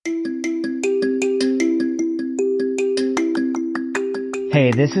Hey,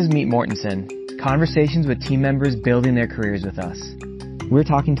 this is Meet Mortensen, conversations with team members building their careers with us. We're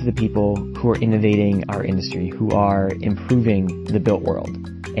talking to the people who are innovating our industry, who are improving the built world.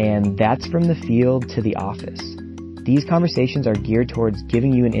 And that's from the field to the office. These conversations are geared towards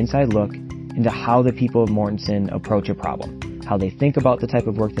giving you an inside look into how the people of Mortensen approach a problem, how they think about the type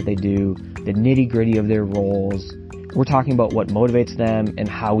of work that they do, the nitty-gritty of their roles. We're talking about what motivates them and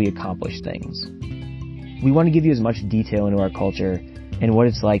how we accomplish things. We want to give you as much detail into our culture and what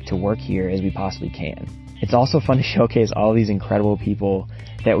it's like to work here as we possibly can. It's also fun to showcase all these incredible people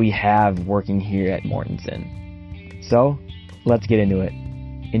that we have working here at Mortensen. So, let's get into it.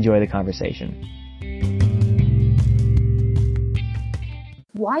 Enjoy the conversation.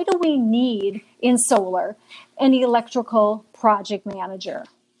 Why do we need in solar an electrical project manager?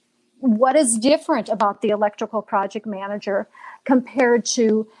 What is different about the electrical project manager compared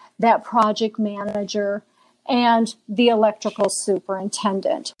to that project manager and the electrical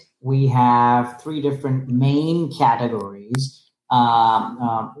superintendent? We have three different main categories.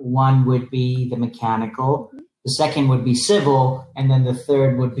 One would be the mechanical, the second would be civil, and then the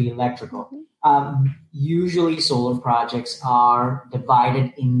third would be electrical. Usually solar projects are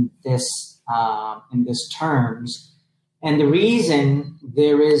divided in this terms. And the reason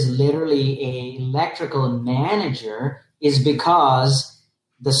there is literally an electrical manager is because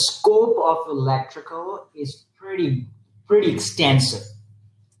the scope of electrical is pretty extensive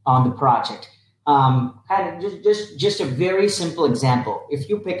on the project. Just a very simple example. If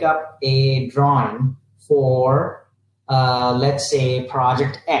you pick up a drawing for, let's say,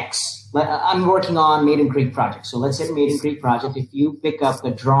 Project X. I'm working on Maiden Creek project. So let's say the Maiden Creek project. If you pick up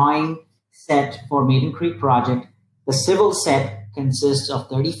the drawing set for Maiden Creek project, the civil set consists of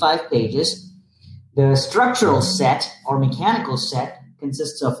 35 pages. The structural set or mechanical set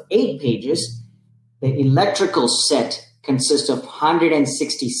consists of 8 pages. The electrical set consists of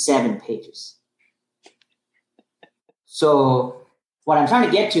 167 pages. So what I'm trying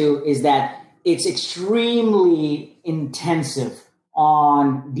to get to is that it's extremely intensive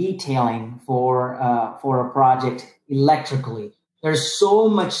on detailing for a project electrically. There's so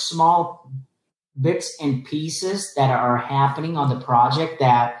much small bits and pieces that are happening on the project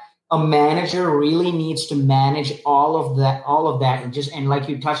that a manager really needs to manage all of that, and like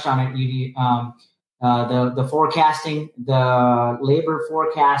you touched on it, the forecasting, the labor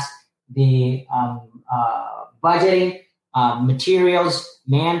forecast, the budgeting, materials,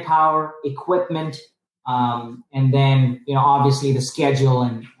 manpower, equipment, and then obviously the schedule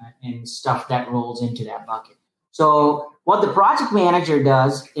and stuff that rolls into that bucket. So what the project manager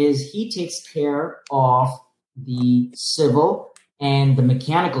does is he takes care of the civil and the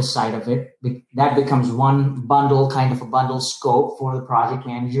mechanical side of it. That becomes one bundle, kind of a bundle scope for the project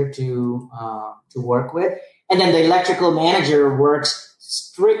manager to work with. And then the electrical manager works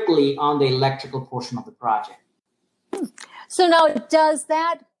strictly on the electrical portion of the project. So now, does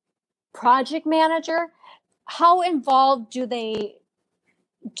that project manager, how involved do they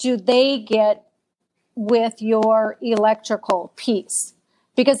get with your electrical piece?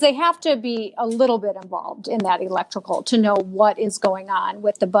 Because they have to be a little bit involved in that electrical to know what is going on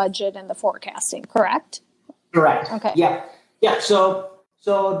with the budget and the forecasting, correct? Correct. Okay. Yeah. So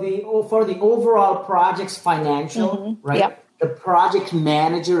for the overall project's financial, right? Yep. The project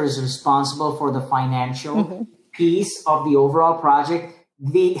manager is responsible for the financial piece of the overall project.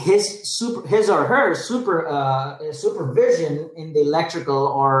 His or her supervision in the electrical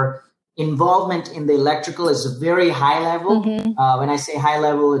or involvement in the electrical is a very high level. When I say high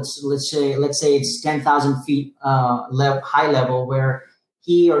level, it's let's say it's 10,000 feet high level, where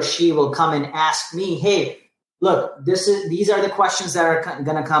he or she will come and ask me, "Hey, look, these are the questions that are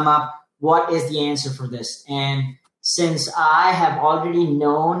going to come up. What is the answer for this?" And since I have already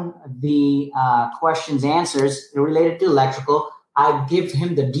known the questions answers related to electrical, I give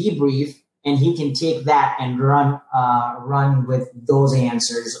him the debrief, and he can take that and run with those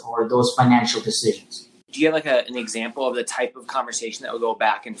answers or those financial decisions. Do you have like an example of the type of conversation that would go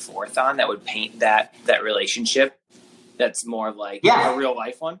back and forth on that would paint that relationship that's more like a real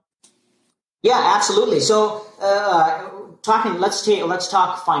life one? Yeah, absolutely. So let's talk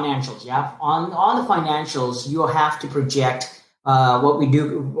financials. Yeah, on the financials, you have to project what we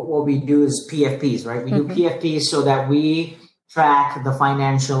do is PFPs, right? We do PFPs so that we track the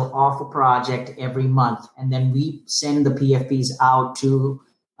financial of a project every month, and then we send the PFPs out to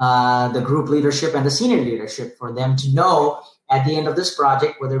the group leadership and the senior leadership for them to know at the end of this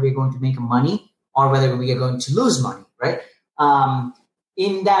project whether we're going to make money or whether we are going to lose money, right?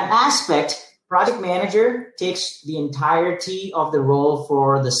 In that aspect, project manager takes the entirety of the role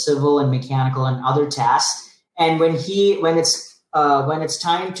for the civil and mechanical and other tasks. And when it's when it's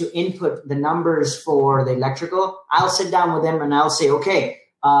time to input the numbers for the electrical, I'll sit down with them and I'll say, okay,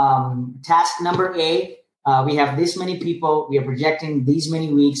 task number A, we have this many people, we are projecting these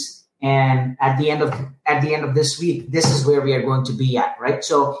many weeks, and at the end of this week, this is where we are going to be at, right?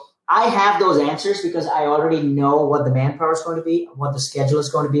 So I have those answers because I already know what the manpower is going to be, what the schedule is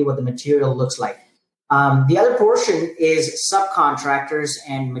going to be, what the material looks like. The other portion is subcontractors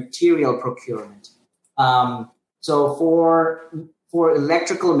and material procurement. So for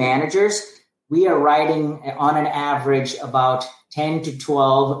electrical managers, we are writing on an average about 10 to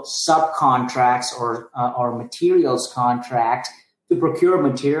 12 subcontracts or materials contract to procure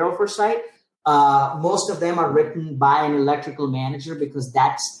material for site. Most of them are written by an electrical manager because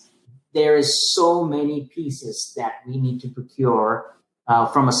there is so many pieces that we need to procure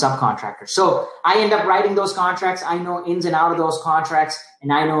from a subcontractor. So I end up writing those contracts. I know ins and outs of those contracts,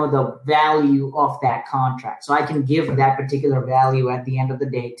 and I know the value of that contract. So I can give that particular value at the end of the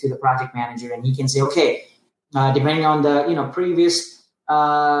day to the project manager, and he can say, okay, depending on the previous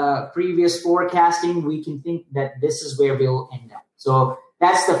forecasting, we can think that this is where we'll end up. So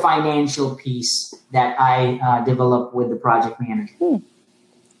that's the financial piece that I develop with the project manager.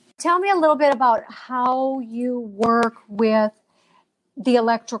 Tell me a little bit about how you work with the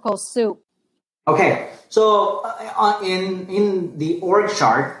electrical soup. Okay, so in the org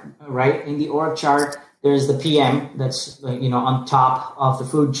chart, right? In the org chart, there's the PM that's on top of the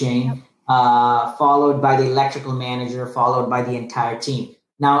food chain, followed by the electrical manager, followed by the entire team.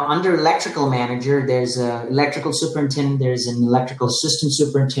 Now, under electrical manager, there's an electrical superintendent, there's an electrical system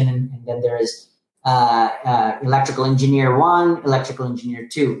superintendent, and then there is electrical engineer 1, electrical engineer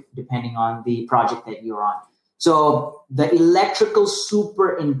 2, depending on the project that you're on. So the electrical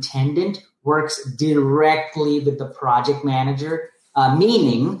superintendent works directly with the project manager,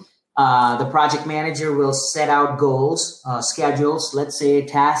 meaning the project manager will set out goals, schedules. Let's say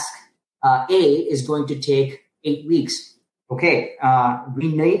task A is going to take 8 weeks. Okay,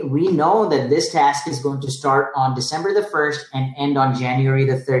 we know that this task is going to start on December the 1st and end on January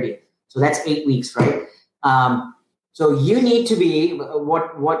the 30th. So that's 8 weeks, right? So you need to be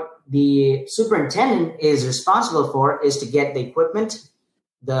what the superintendent is responsible for is to get the equipment,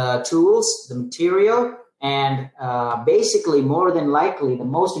 the tools, the material, and basically, more than likely, the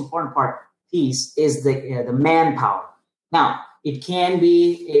most important piece is the manpower. Now, it can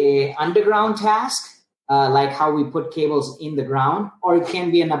be a underground task, like how we put cables in the ground, or it can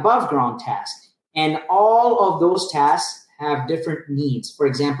be an above ground task. And all of those tasks have different needs. For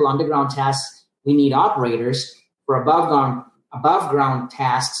example, underground tasks, we need operators. For above ground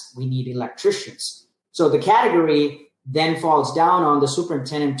tasks, we need electricians. So the category then falls down on the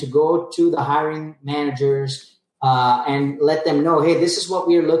superintendent to go to the hiring managers and let them know, hey, this is what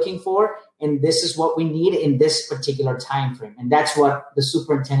we are looking for, and this is what we need in this particular time frame. And that's what the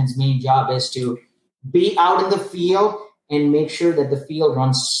superintendent's main job is, to be out in the field and make sure that the field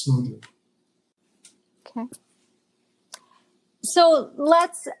runs smoothly. Okay. So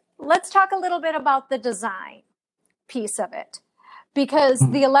let's talk a little bit about the design piece of it, because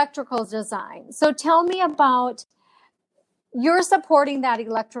the electrical design. So tell me about, you're supporting that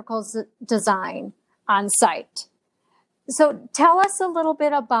electrical design on site. So tell us a little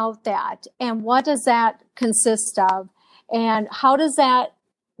bit about that, and what does that consist of, and how does that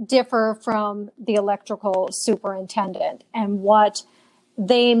differ from the electrical superintendent and what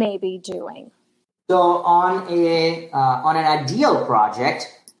they may be doing? So on an ideal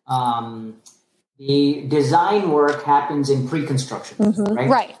project, the design work happens in pre-construction, right?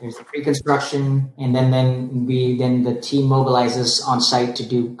 Right. There's the pre-construction, and then the team mobilizes on site to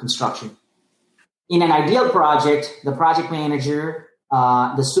do construction. In an ideal project, the project manager,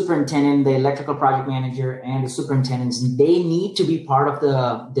 the superintendent, the electrical project manager, and the superintendents, they need to be part of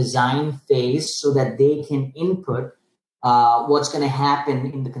the design phase so that they can input what's going to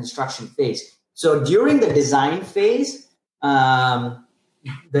happen in the construction phase. So during the design phase,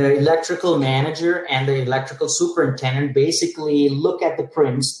 the electrical manager and the electrical superintendent basically look at the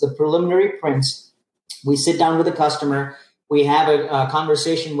prints, the preliminary prints. We sit down with the customer. We have a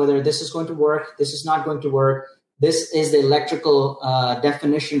conversation whether this is going to work, this is not going to work. This is the electrical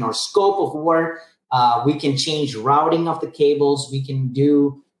definition or scope of work. We can change routing of the cables. We can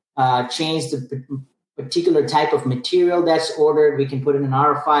change the particular type of material that's ordered. We can put in an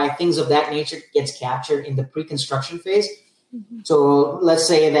RFI. Things of that nature gets captured in the pre-construction phase. So let's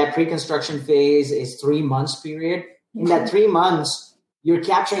say that pre-construction phase is 3 months period. In that 3 months, you're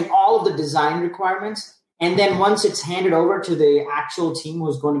capturing all of the design requirements. And then once it's handed over to the actual team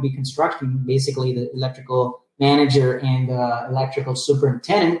who's going to be constructing, basically the electrical manager and the electrical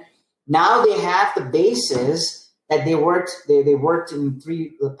superintendent, now they have the basis that they worked in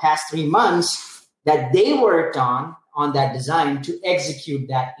the past 3 months that they worked on that design to execute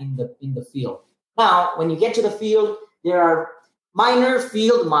that in the field. Now, when you get to the field, there are minor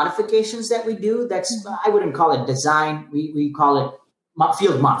field modifications that we do. I wouldn't call it design. We call it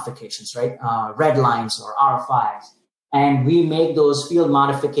field modifications, right? Red lines or R5s. And we make those field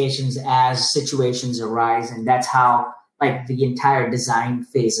modifications as situations arise. And that's how like the entire design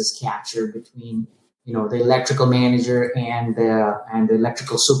phase is captured between, the electrical manager and the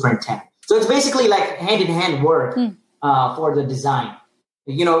electrical superintendent. So it's basically like hand-in-hand work for the design.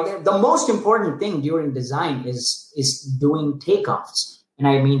 The most important thing during design is doing takeoffs. And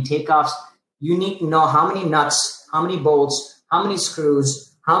I mean takeoffs, you need to know how many nuts, how many bolts, how many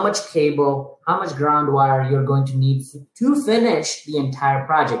screws, how much cable, how much ground wire you're going to need to finish the entire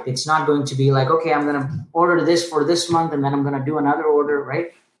project. It's not going to be like, okay, I'm going to order this for this month and then I'm going to do another order,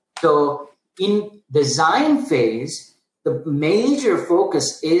 right? So in design phase, the major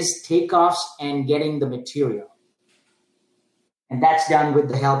focus is takeoffs and getting the material. And that's done with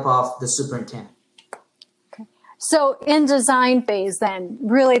the help of the superintendent. Okay. So in design phase, then,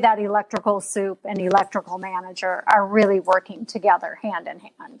 really that electrical soup and electrical manager are really working together hand in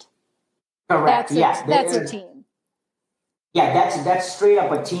hand. Correct. That's a team. Yeah, that's straight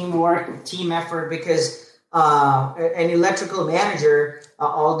up a teamwork, team effort, because an electrical manager,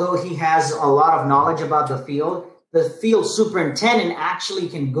 although he has a lot of knowledge about the field superintendent actually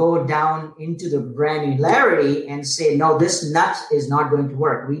can go down into the granularity and say, no, this nut is not going to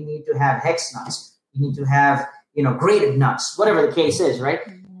work. We need to have hex nuts. We need to have, graded nuts, whatever the case is, right?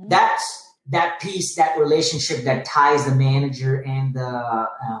 Mm-hmm. That's that piece, that relationship that ties the manager and the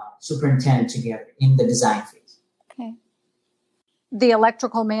superintendent together in the design phase. Okay. The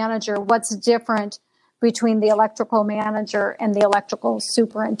electrical manager, what's different between the electrical manager and the electrical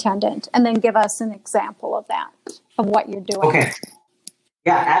superintendent? And then give us an example of that, of what you're doing. Okay.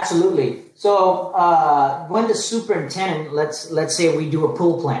 Yeah, absolutely. So when the superintendent, let's say we do a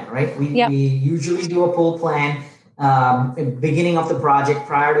pull plan, right? We usually do a pull plan at the beginning of the project,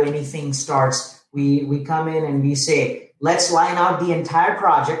 prior to anything starts. We come in and we say, let's line out the entire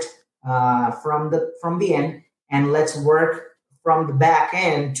project from the end, and let's work from the back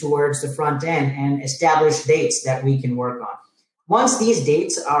end towards the front end and establish dates that we can work on. Once these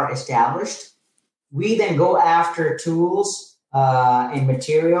dates are established, we then go after tools and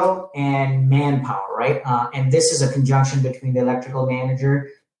material and manpower, right? And this is a conjunction between the electrical manager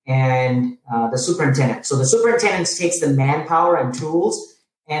and the superintendent. So the superintendent takes the manpower and tools,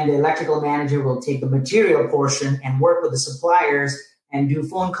 and the electrical manager will take the material portion and work with the suppliers and do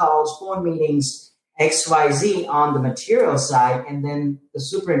phone calls, phone meetings, XYZ on the material side, and then the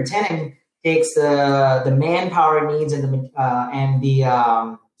superintendent takes the manpower needs and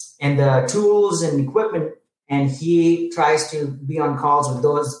the tools and equipment, and he tries to be on calls with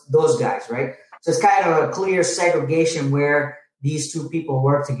those guys, right? So it's kind of a clear segregation where these two people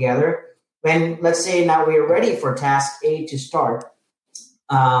work together. When, let's say now we are ready for task A to start,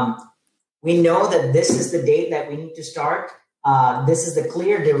 we know that this is the date that we need to start. This is the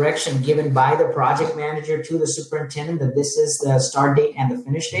clear direction given by the project manager to the superintendent that this is the start date and the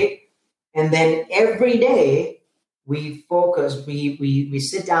finish date. And then every day we focus, we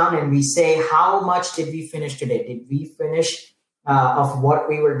sit down and we say, how much did we finish today? Did we finish of what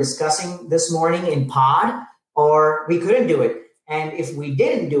we were discussing this morning in pod, or we couldn't do it? And if we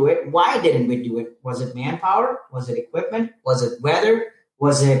didn't do it, why didn't we do it? Was it manpower? Was it equipment? Was it weather?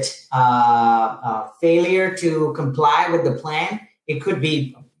 Was it failure to comply with the plan? It could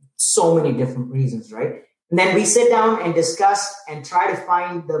be so many different reasons, right? And then we sit down and discuss and try to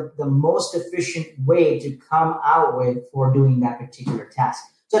find the most efficient way to come out with for doing that particular task.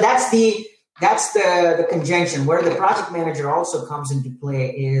 So that's the conjunction. Where the project manager also comes into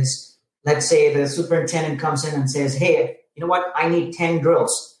play is, let's say the superintendent comes in and says, hey, you know what? I need 10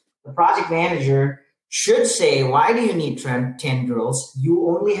 drills. The project manager should say, why do you need 10 drills? You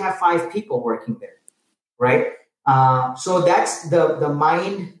only have 5 people working there, right? So that's the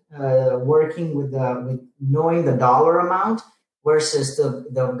mind working with knowing the dollar amount versus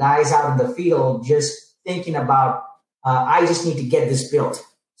the guys out in the field just thinking about, I just need to get this built.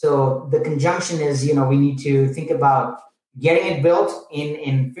 So the conjunction is, we need to think about getting it built in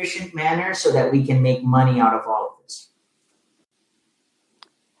an efficient manner so that we can make money out of all of this.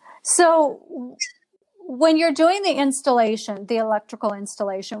 So when you're doing the installation, the electrical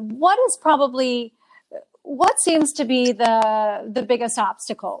installation, what seems to be the biggest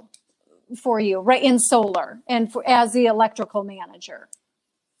obstacle for you, right, in solar and as the electrical manager?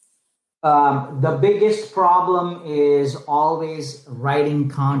 The biggest problem is always writing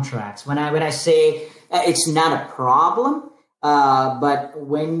contracts. When I say It's not a problem, but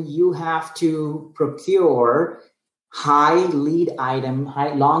when you have to procure long lead item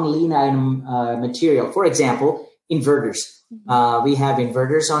material, for example, inverters. We have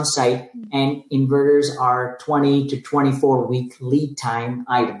inverters on site, and inverters are 20 to 24 week lead time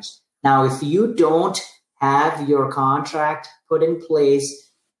items. Now, if you don't have your contract put in place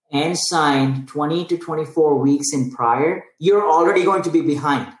and signed 20 to 24 weeks in prior, you're already going to be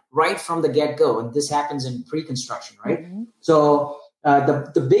behind right from the get-go. And this happens in pre-construction, right? Mm-hmm. So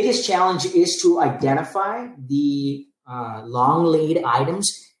the biggest challenge is to identify the long lead items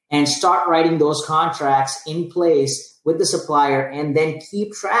and start writing those contracts in place with the supplier, and then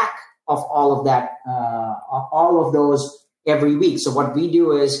keep track of all of that, all of those every week. So what we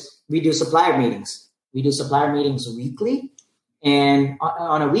do is we do supplier meetings. We do supplier meetings weekly. And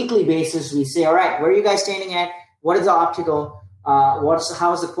on a weekly basis, we say, all right, where are you guys standing at? What is the optical?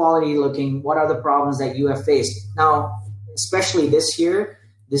 How's the quality looking? What are the problems that you have faced? Now, especially this year,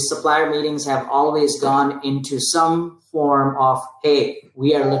 the supplier meetings have always gone into some form of, hey,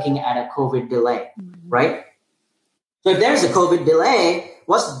 we are looking at a COVID delay, right? So if there's a COVID delay,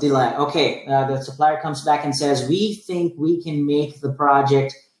 what's the delay? Okay, the supplier comes back and says, we think we can make the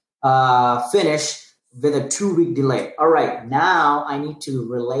project finish with a 2-week delay. All right, now I need to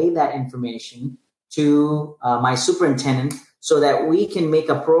relay that information to my superintendent so that we can make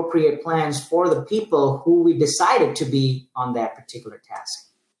appropriate plans for the people who we decided to be on that particular task.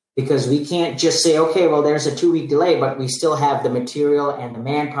 Because we can't just say, okay, well, there's a 2-week delay, but we still have the material and the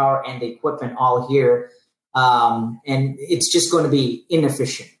manpower and the equipment all here. And it's just going to be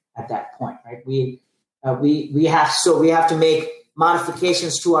inefficient at that point, right? We have to make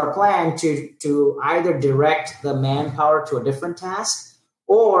modifications to our plan to either direct the manpower to a different task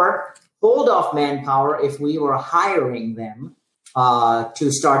or hold off manpower if we were hiring them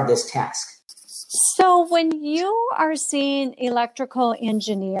to start this task. So when you are seeing electrical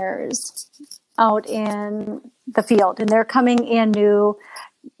engineers out in the field and they're coming in new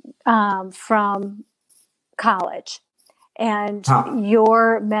from college and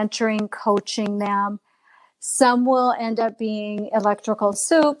you're mentoring, coaching them, some will end up being electrical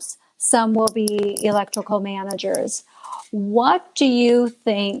soups, some will be electrical managers. What do you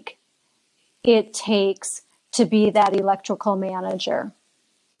think it takes to be that electrical manager?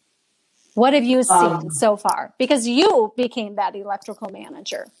 What have you seen so far? Because you became that electrical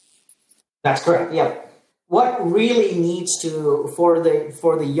manager. That's correct. Yeah. What really needs to, for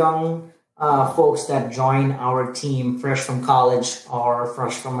the young folks that join our team fresh from college or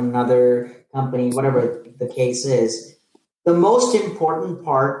fresh from another company, whatever the case is, the most important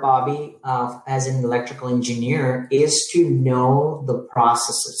part, Bobby, as an electrical engineer, is to know the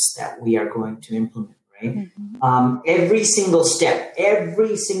processes that we are going to implement. Right? Mm-hmm. Every single step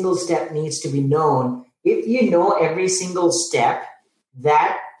needs to be known. If you know every single step,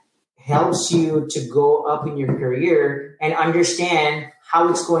 that helps you to go up in your career and understand how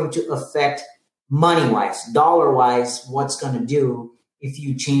it's going to affect money-wise, dollar-wise, what's going to do if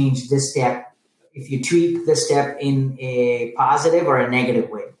you change this step, if you tweak this step in a positive or a negative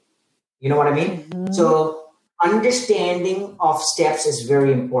way. You know what I mean? Mm-hmm. So understanding of steps is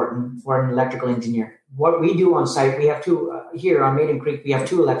very important for an electrical engineer. What we do on site, we have two here on Maiden Creek. We have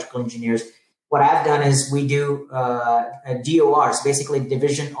 2 electrical engineers. What I've done is we do DORs, basically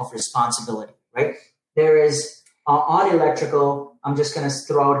division of responsibility. Right? There is on electrical. I'm just going to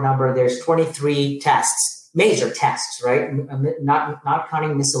throw out a number. There's 23 tasks, major tasks, right? Not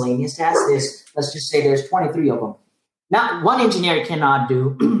counting miscellaneous tasks. Let's just say there's 23 of them. Now, one engineer cannot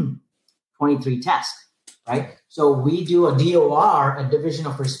do 23 tasks, right? So we do a DOR, a division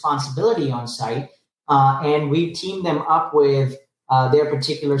of responsibility on site. And we team them up with their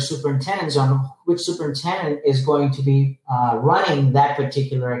particular superintendents on which superintendent is going to be running that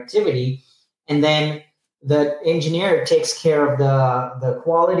particular activity. And then the engineer takes care of the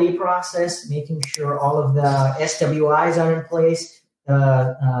quality process, making sure all of the SWIs are in place,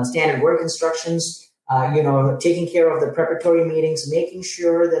 standard work instructions, taking care of the preparatory meetings, making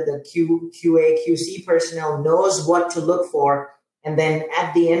sure that the QA, QC personnel knows what to look for. And then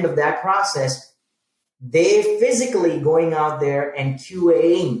at the end of that process, they physically going out there and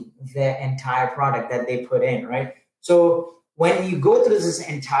QAing the entire product that they put in, right? So when you go through this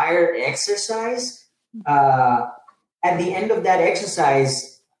entire exercise, at the end of that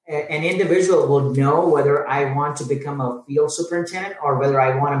exercise, an individual will know whether I want to become a field superintendent or whether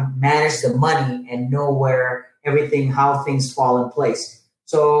I want to manage the money and know how things fall in place.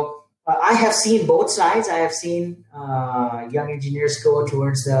 So I have seen both sides. I have seen young engineers go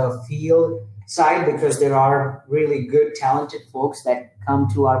towards the field side, because there are really good, talented folks that come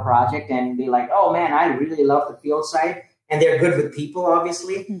to our project and be like, oh man, I really love the field side. And they're good with people,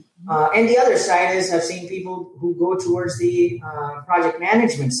 obviously. Mm-hmm. And the other side is I've seen people who go towards the project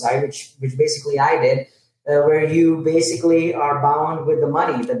management side, which basically I did, where you basically are bound with the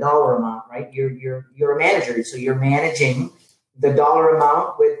money, the dollar amount, right? You're a manager, so you're managing the dollar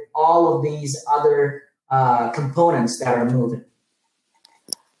amount with all of these other components that are moving.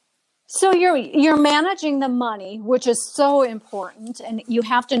 So you're managing the money, which is so important, and you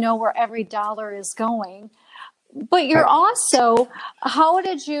have to know where every dollar is going. But you're also, how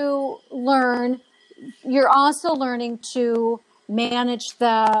did you learn? You're also learning to manage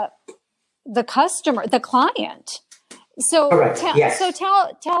the customer, the client. So so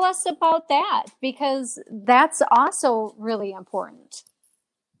tell us about that, because that's also really important.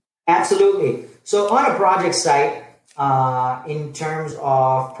 Absolutely. So on a project site, in terms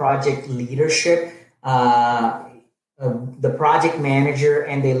of project leadership, the project manager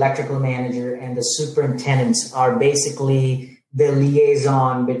and the electrical manager and the superintendents are basically the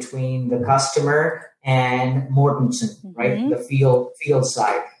liaison between the customer and Mortenson, right? The field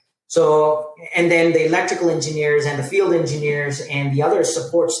side. So, and then the electrical engineers and the field engineers and the other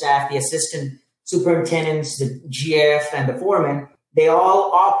support staff, the assistant superintendents, the GF and the foreman, they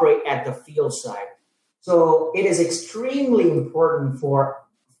all operate at the field side. So it is extremely important for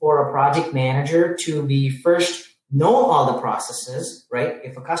a project manager to be first know all the processes, right?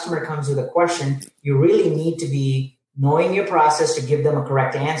 If a customer comes with a question, you really need to be knowing your process to give them a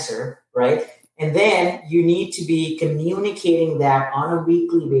correct answer, right? And then you need to be communicating that on a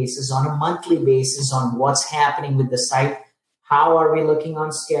weekly basis, on a monthly basis, on what's happening with the site. How are we looking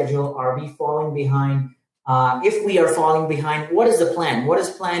on schedule? Are we falling behind? If we are falling behind, what is the plan? What is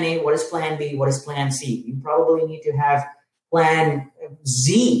plan A? What is plan B? What is plan C? You probably need to have plan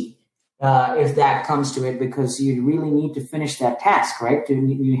Z if that comes to it, because you really need to finish that task, right?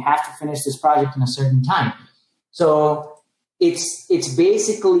 You have to finish this project in a certain time. So it's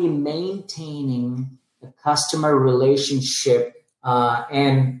basically maintaining the customer relationship,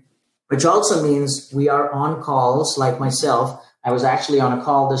 and which also means we are on calls. Like myself, I was actually on a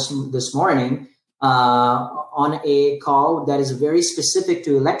call this morning, on a call that is very specific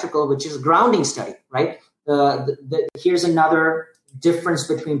to electrical, which is grounding study, right? Here's another difference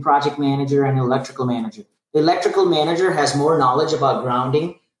between project manager and electrical manager. The electrical manager has more knowledge about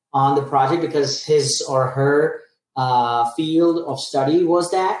grounding on the project because his or her field of study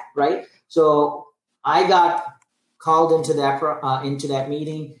was that, right? So I got called into that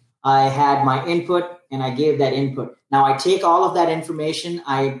meeting. I had my input and I gave that input. Now I take all of that information.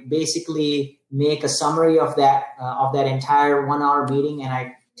 I basically make a summary of that entire 1 hour meeting, and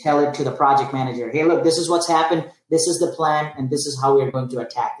I tell it to the project manager. Hey, look, this is what's happened. This is the plan, and this is how we are going to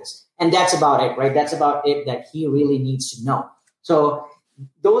attack this. And that's about it, right? That's about it that he really needs to know. So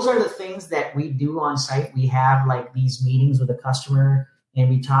those are the things that we do on site. We have like these meetings with the customer and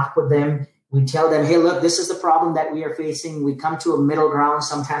we talk with them. We tell them, hey, look, this is the problem that we are facing. We come to a middle ground.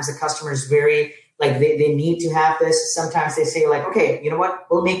 Sometimes the customer is very like they need to have this. Sometimes they say like, okay, you know what?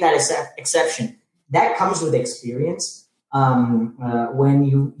 We'll make that exception. That comes with experience.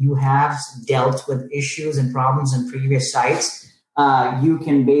 When you have dealt with issues and problems in previous sites, you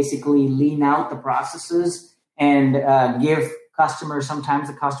can basically lean out the processes and give customers. Sometimes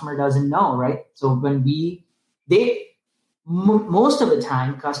the customer doesn't know, right? So when most of the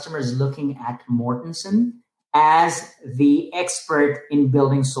time, customers looking at Mortenson as the expert in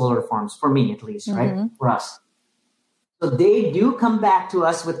building solar farms, for me at least, right? For us. So they do come back to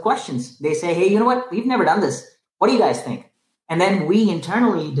us with questions. They say, hey, you know what? We've never done this. What do you guys think? And then we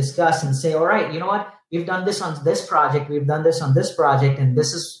internally discuss and say, all right, you know what? We've done this on this project. We've done this on this project. And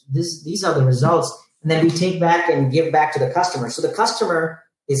these are the results. And then we take back and give back to the customer. So the customer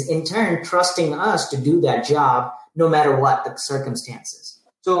is in turn trusting us to do that job no matter what the circumstances.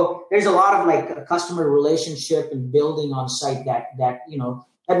 So there's a lot of like a customer relationship and building on site that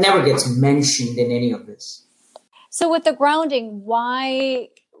never gets mentioned in any of this. So with the grounding,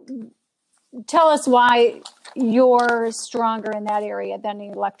 tell us why you're stronger in that area than the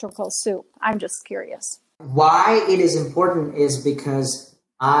electrical soup. I'm just curious. Why it is important is because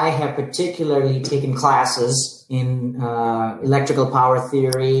I have particularly taken classes in electrical power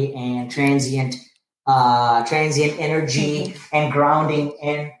theory and transient energy and grounding.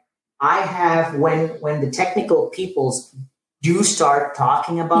 And I have, when the technical peoples do start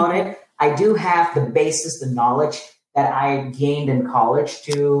talking about it, I do have the basis, the knowledge that I gained in college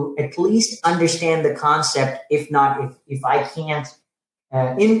to at least understand the concept. If not, if I can't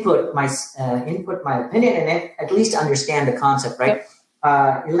input my opinion in it, at least understand the concept, right?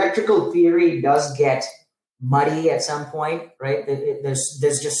 electrical theory does get muddy at some point, right? There's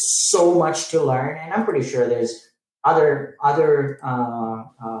just so much to learn, and I'm pretty sure there's other how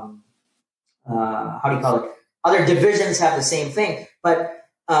do you call it? Other divisions have the same thing. But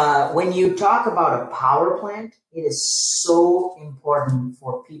when you talk about a power plant, it is so important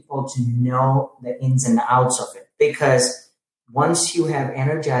for people to know the ins and outs of it, because once you have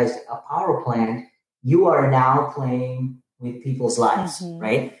energized a power plant, you are now playing with people's lives,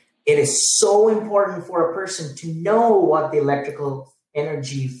 right? It is so important for a person to know what the electrical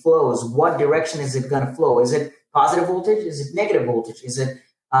energy flows. What direction is it going to flow? Is it positive voltage? Is it negative voltage? Is it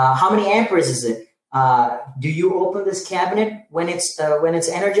how many amperes is it? Do you open this cabinet when it's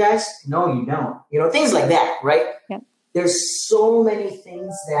energized? No, you don't. Things like that, right? Yep. There's so many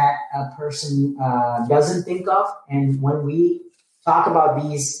things that a person doesn't think of, and when we talk about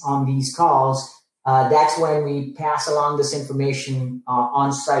these on these calls, that's when we pass along this information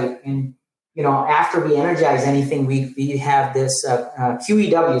on site. And after we energize anything, we have this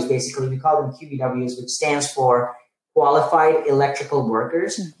QEWs. Basically, we call them QEWs, which stands for Qualified Electrical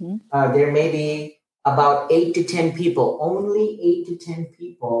Workers. There may be about 8 to 10 people, only 8 to 10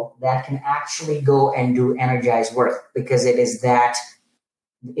 people that can actually go and do energized work, because it is that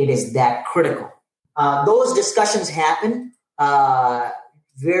critical. Those discussions happen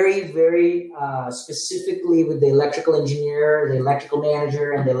very, very specifically with the electrical engineer, the electrical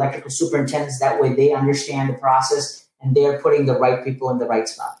manager, and the electrical superintendents. That way they understand the process and they're putting the right people in the right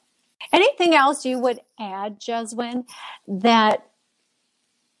spot. Anything else you would add, Jaswin, that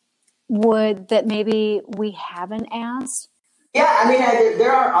maybe we haven't asked? Yeah, I mean,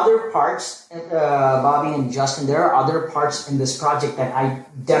 there are other parts, Bobby and Justin, there are other parts in this project that I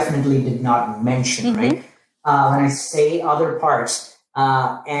definitely did not mention, right? When I say other parts,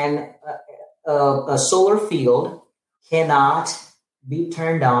 a solar field cannot be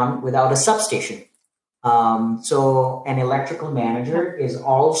turned on without a substation. So an electrical manager is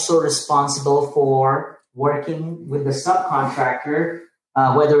also responsible for working with the subcontractor,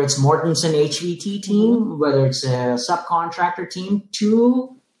 whether it's Mortenson HVT team, whether it's a subcontractor team,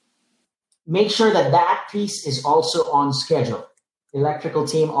 to make sure that piece is also on schedule. The electrical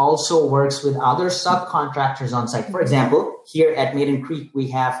team also works with other subcontractors on site. For example, here at Maiden Creek, we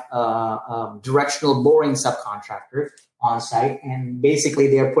have a directional boring subcontractor on site, and basically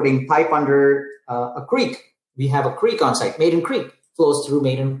they're putting pipe under a creek. We have a creek on site. Maiden Creek flows through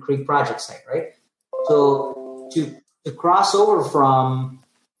Maiden Creek project site, right? So to cross over from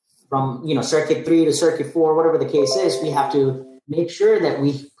circuit 3 to circuit 4, whatever the case is, we have to make sure that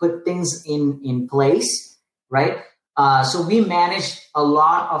we put things in place, right? So we manage a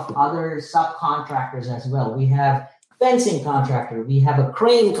lot of other subcontractors as well. We have fencing contractor. We have a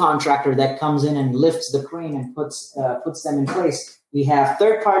crane contractor that comes in and lifts the crane and puts them in place. We have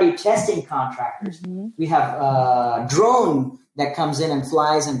third-party testing contractors. We have a drone that comes in and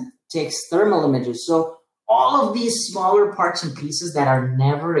flies and takes thermal images. So all of these smaller parts and pieces that are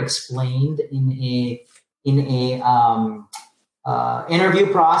never explained in a interview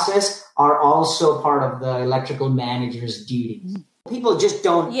process are also part of the electrical manager's duties. People just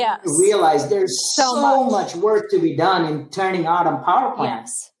don't realize there's so much work to be done in turning on a power plant.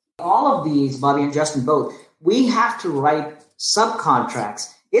 Yes. All of these, Bobby and Justin both, we have to write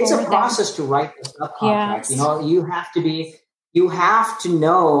subcontracts. It's a process to write a subcontract. Yes. You have to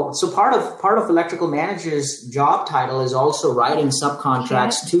know. So part of electrical manager's job title is also writing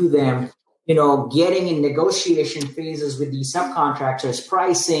subcontracts to them, getting in negotiation phases with these subcontractors,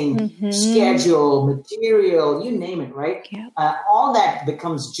 pricing, schedule, material, you name it, right? All that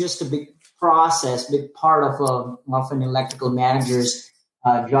becomes just a big process, big part of an electrical manager's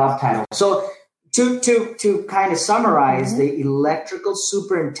job title. So to kind of summarize, the electrical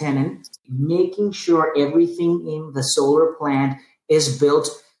superintendent making sure everything in the solar plant is built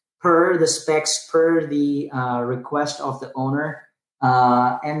per the specs, per the request of the owner.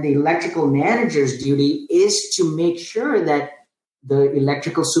 And the electrical manager's duty is to make sure that the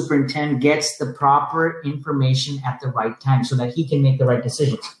electrical superintendent gets the proper information at the right time so that he can make the right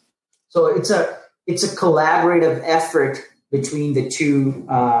decisions. So it's a collaborative effort between the two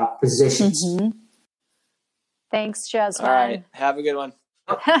positions. Thanks, Jaswin. All right. Have a good one.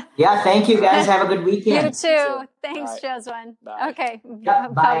 Yeah, thank you, guys. Have a good weekend. You too. Thanks, Jaswin. Bye. Okay. Yeah,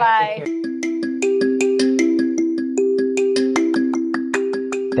 bye-bye.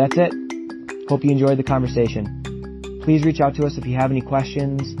 That's it. Hope you enjoyed the conversation. Please reach out to us if you have any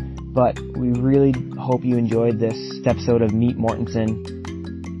questions, but we really hope you enjoyed this episode of Meet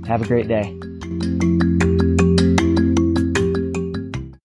Mortenson. Have a great day.